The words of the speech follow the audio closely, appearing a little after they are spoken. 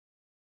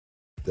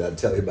Did I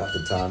tell you about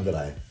the time that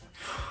I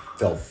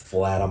fell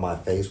flat on my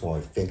face when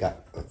my feet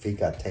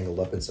got tangled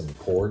up in some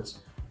cords?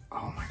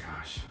 Oh my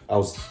gosh. I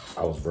was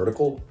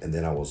vertical and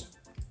then I was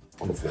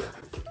on the floor.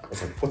 I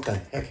was like, what the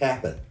heck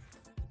happened?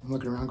 I'm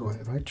looking around going,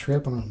 if I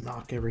trip, I'm gonna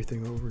knock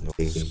everything over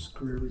and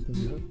screw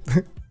everything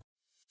up.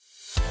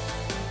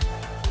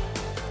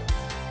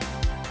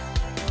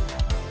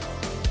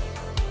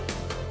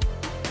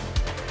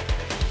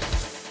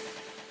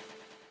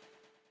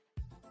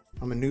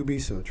 I'm a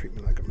newbie, so treat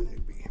me like I'm a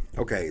newbie.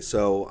 Okay,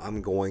 so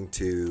I'm going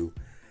to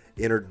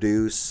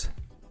introduce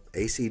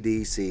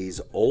AC/DC's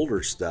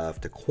older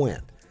stuff to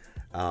Quint.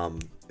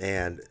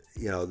 And,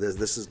 you know,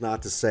 this is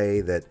not to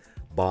say that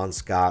Bon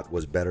Scott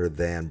was better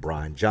than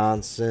Brian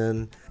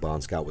Johnson.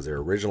 Bon Scott was their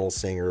original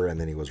singer, and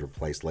then he was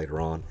replaced later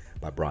on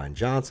by Brian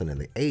Johnson in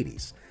the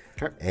 80s.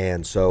 Okay.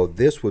 And so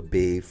this would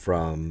be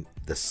from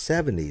the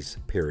 70s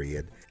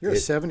period. You're a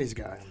 70s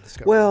guy.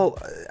 Well,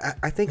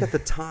 I think at the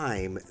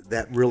time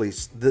that really,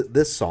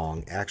 this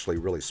song actually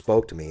really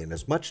spoke to me, and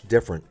it's much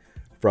different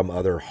from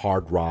other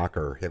hard rock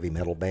or heavy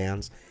metal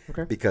bands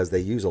because they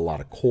use a lot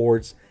of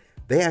chords.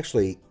 They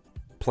actually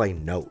play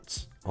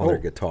notes on their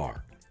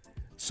guitar.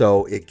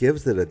 So it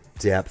gives it a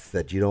depth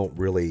that you don't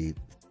really...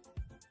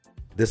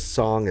 This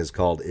song is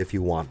called If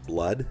You Want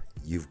Blood,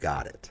 You've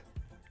Got It.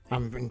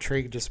 I'm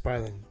intrigued just by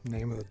the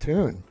name of the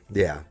tune.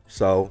 Yeah,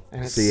 so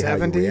and it's see 70s? How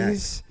you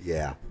react.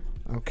 Yeah.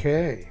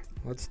 Okay,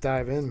 let's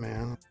dive in,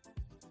 man.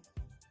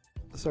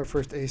 This is our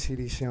first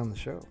AC/DC on the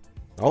show.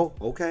 Oh,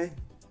 okay.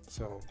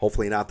 So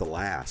hopefully not the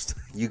last.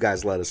 You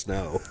guys let us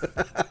know.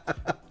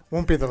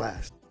 Won't be the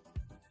last.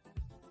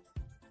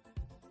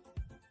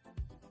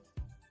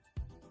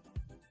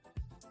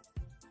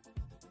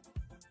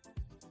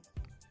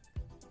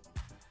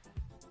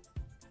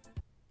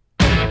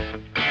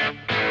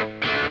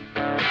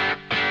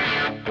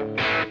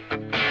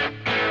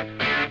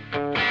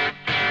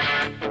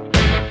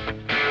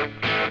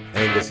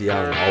 Angus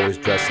Young, always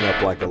dressing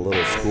up like a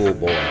little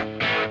schoolboy.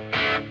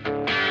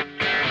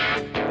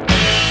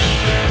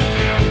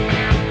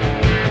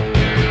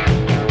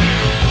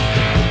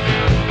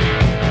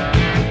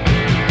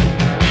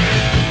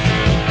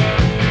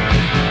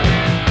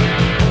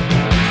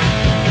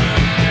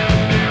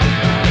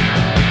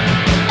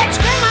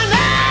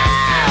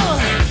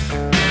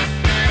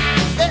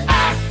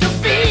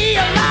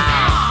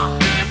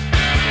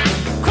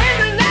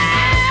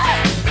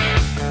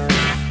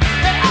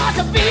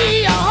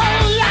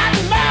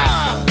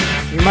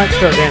 You might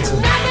start dancing.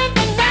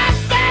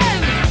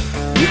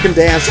 You can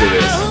dance to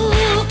this.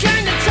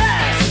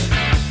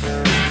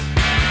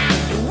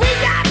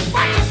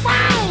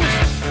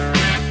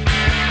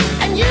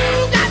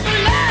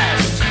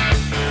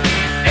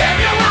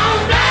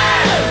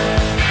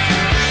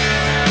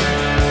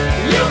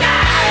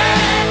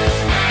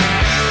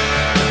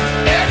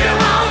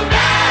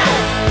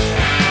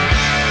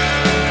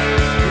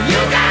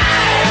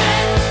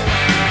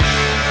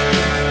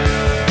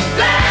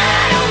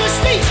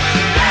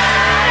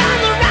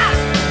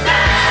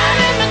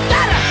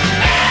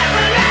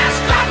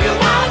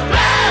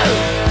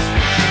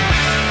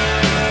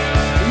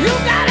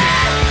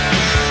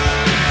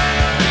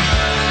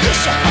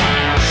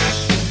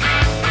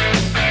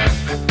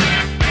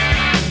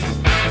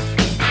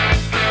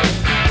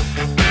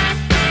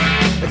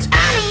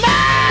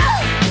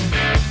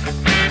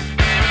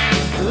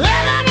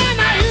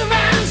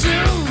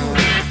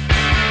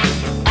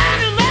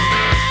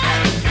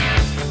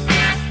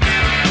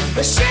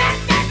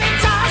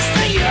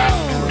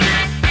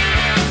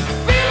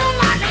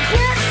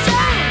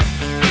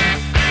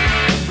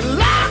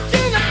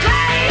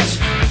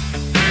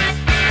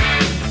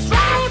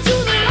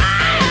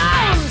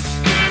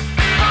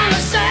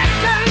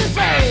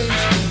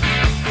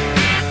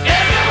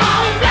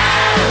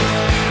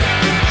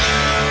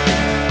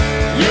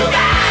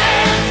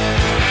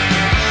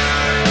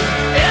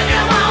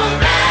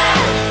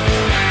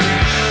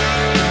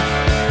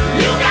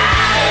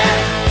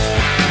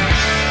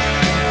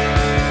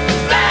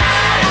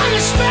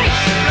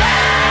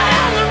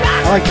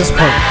 I like this part.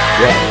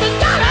 Yeah.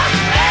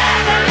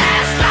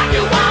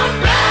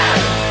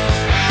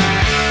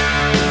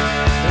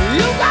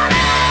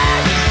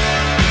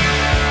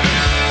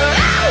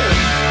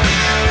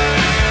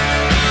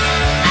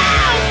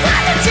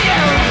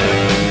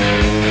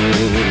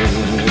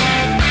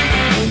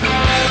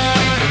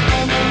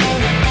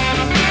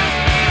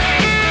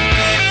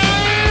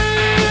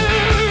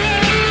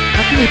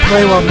 How can you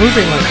play while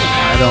moving like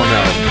that? I don't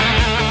know.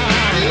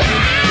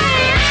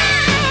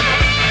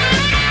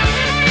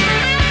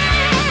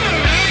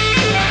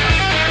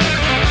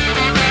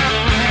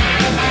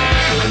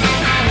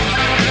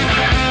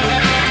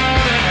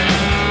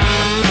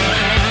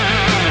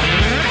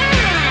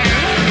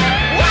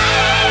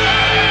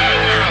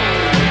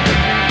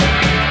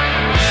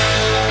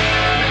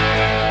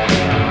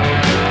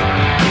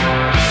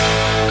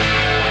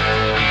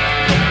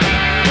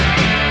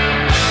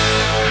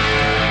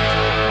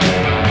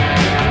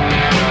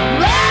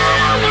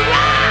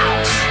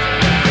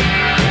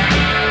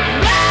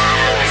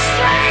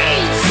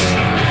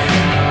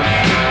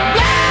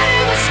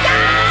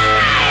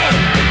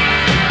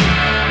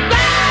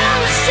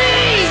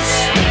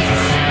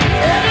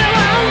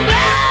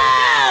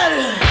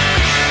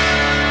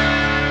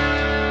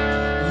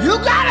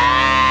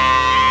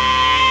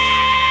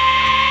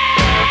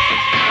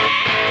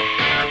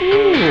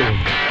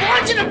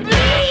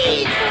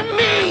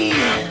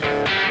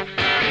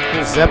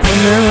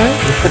 Zeppelin there,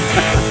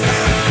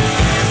 right?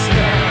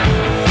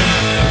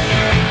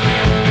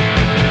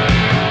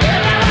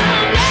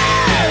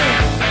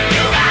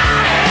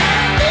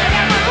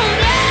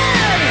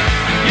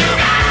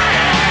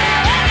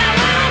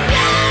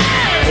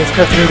 Just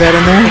cut through that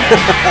in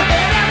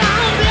there.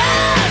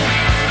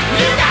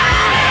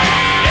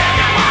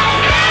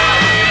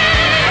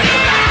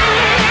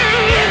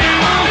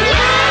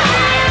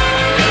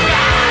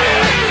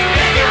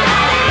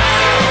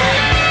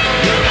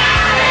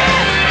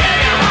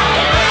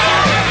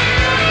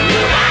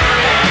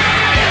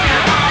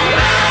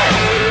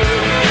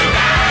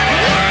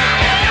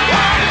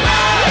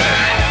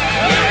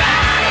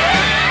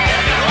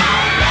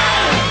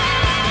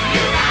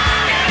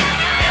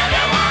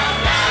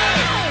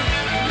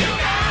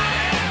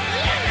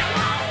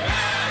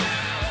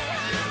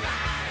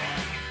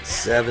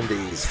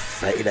 '70s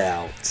fade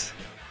out.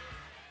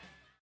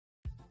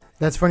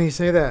 That's funny you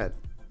say that,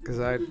 because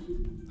I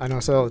know I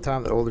say all the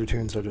time that older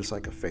tunes are just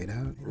like a fade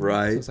out.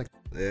 Right. So it's like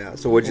Yeah.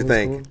 So what'd you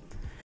think? school.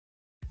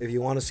 If you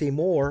want to see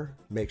more,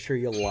 make sure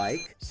you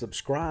like,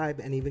 subscribe,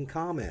 and even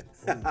comment.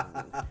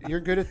 You're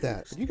good at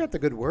that. You got the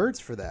good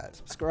words for that.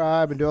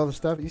 Subscribe and do all the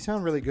stuff. You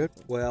sound really good.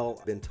 Well,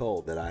 I've been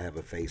told that I have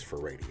a face for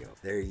radio.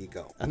 There you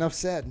go. Enough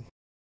said.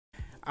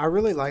 I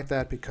really like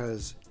that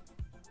because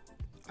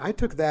I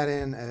took that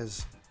in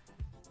as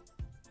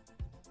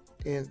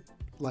in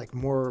like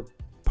more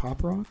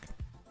pop rock.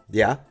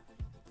 Yeah,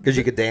 because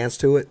you could dance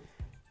to it.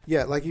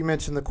 Yeah, like you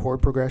mentioned the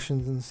chord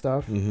progressions and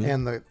stuff, Mhm.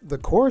 and the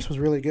chorus was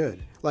really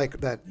good.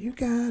 Like that, you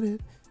got it,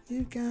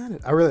 you got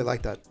it. I really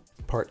like that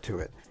part to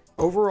it.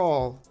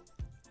 Overall,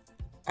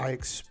 I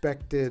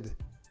expected.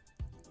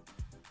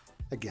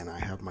 Again, I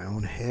have my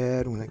own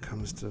head when it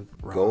comes to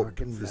rock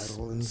and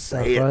metal and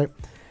stuff, say it. right?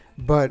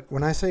 But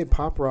when I say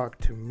pop rock,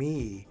 to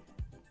me,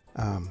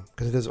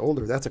 because it is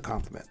older, that's a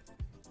compliment.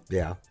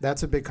 Yeah.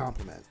 That's a big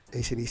compliment.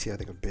 AC/DC, I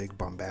think, are big,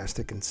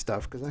 bombastic and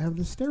stuff because I have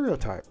the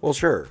stereotype. Well,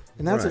 sure.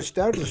 And that's Right.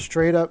 that was a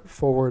straight up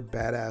forward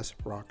badass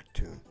rock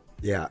tune.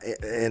 Yeah,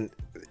 and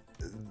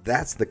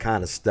that's the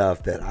kind of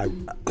stuff that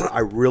I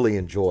really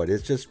enjoyed.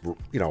 It's just,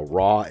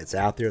 raw. It's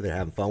out there. They're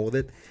having fun with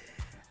it.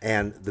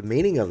 And the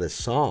meaning of this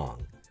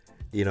song,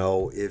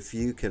 if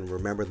you can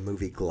remember the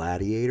movie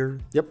Gladiator.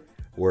 Yep.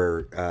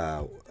 Where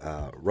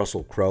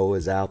Russell Crowe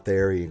is out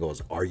there. He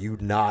goes, "Are you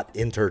not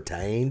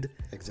entertained?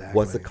 Exactly.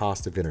 What's the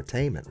cost of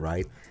entertainment?"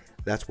 Right?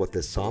 That's what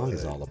this song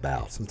is all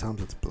about.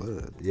 Sometimes it's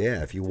blood.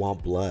 Yeah, if you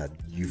want blood,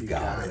 you've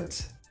got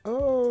it.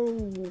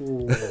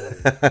 Oh.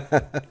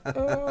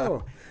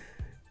 Oh.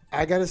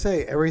 I got to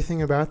say,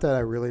 everything about that I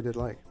really did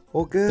like.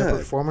 Well, The good.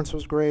 performance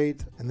was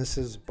great. And this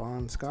is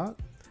Bon Scott.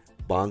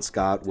 Bon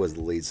Scott was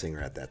the lead singer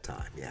at that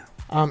time. Yeah.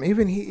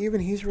 Even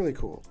he's really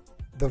cool.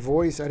 The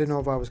voice, I didn't know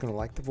if I was going to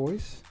like the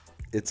voice.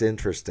 It's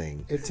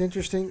interesting. It's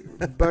interesting,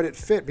 but it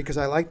fit because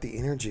I like the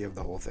energy of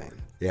the whole thing.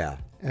 Yeah.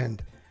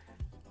 And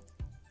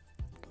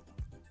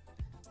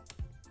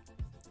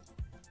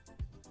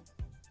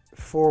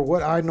for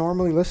what I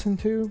normally listen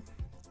to,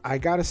 I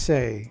gotta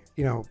say,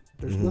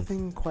 there's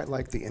nothing quite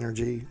like the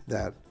energy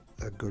that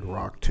a good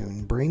rock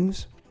tune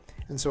brings.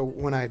 And so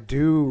when I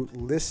do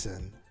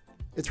listen,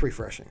 it's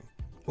refreshing.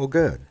 Well,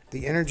 good.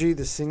 The energy,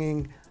 the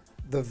singing,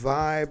 the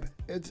vibe,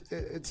 it's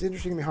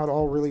interesting to me how it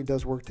all really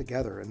does work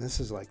together. And this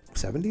is like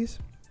 70s.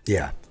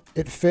 Yeah.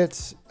 It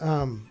fits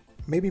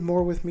maybe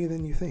more with me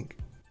than you think.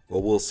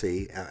 Well, we'll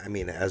see. I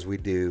mean, as we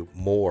do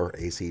more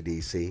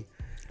AC/DC,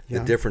 Yeah.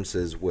 the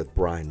differences with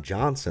Brian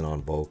Johnson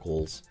on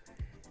vocals,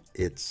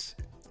 it's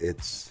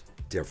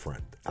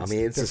different. I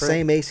mean, it's the different?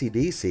 same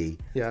AC/DC,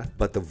 Yeah.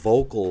 but the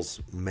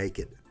vocals make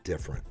it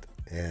different.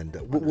 And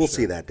we'll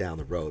see that down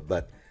the road.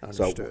 But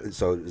Understood.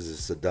 so is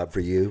this a dub for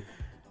you?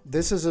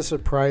 This is a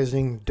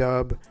surprising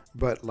dub,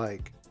 but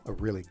like a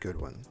really good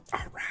one. All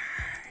right.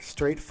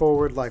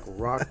 Straightforward, like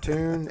rock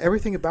tune.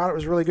 Everything about it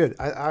was really good.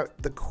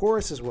 The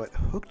chorus is what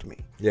hooked me.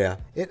 Yeah.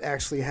 It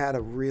actually had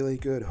a really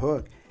good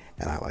hook,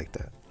 and I like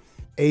that.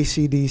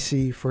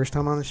 AC/DC, first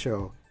time on the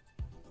show.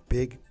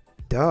 Big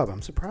dub.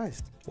 I'm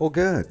surprised. Well,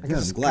 good. I Good.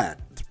 guess I'm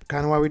glad. It's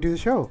kind of why we do the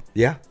show.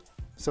 Yeah.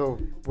 So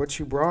what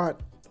you brought,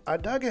 I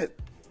dug it.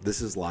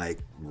 This is like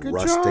Good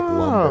rustic job.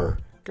 lumber.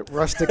 Good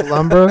rustic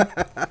lumber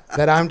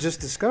that I'm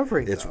just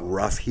discovering. It's though.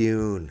 rough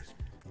hewn.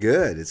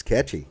 Good. It's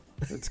catchy.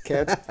 It's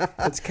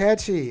it's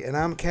catchy, and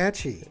I'm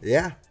catchy.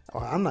 Yeah. Oh,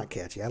 I'm not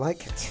catchy. I like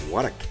catchy.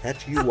 What a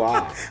catch you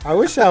are. I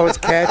wish I was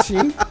catchy.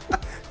 I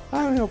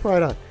don't know,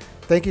 probably not.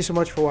 Thank you so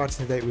much for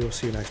watching today. We will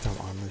see you next time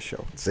on the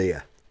show. See ya.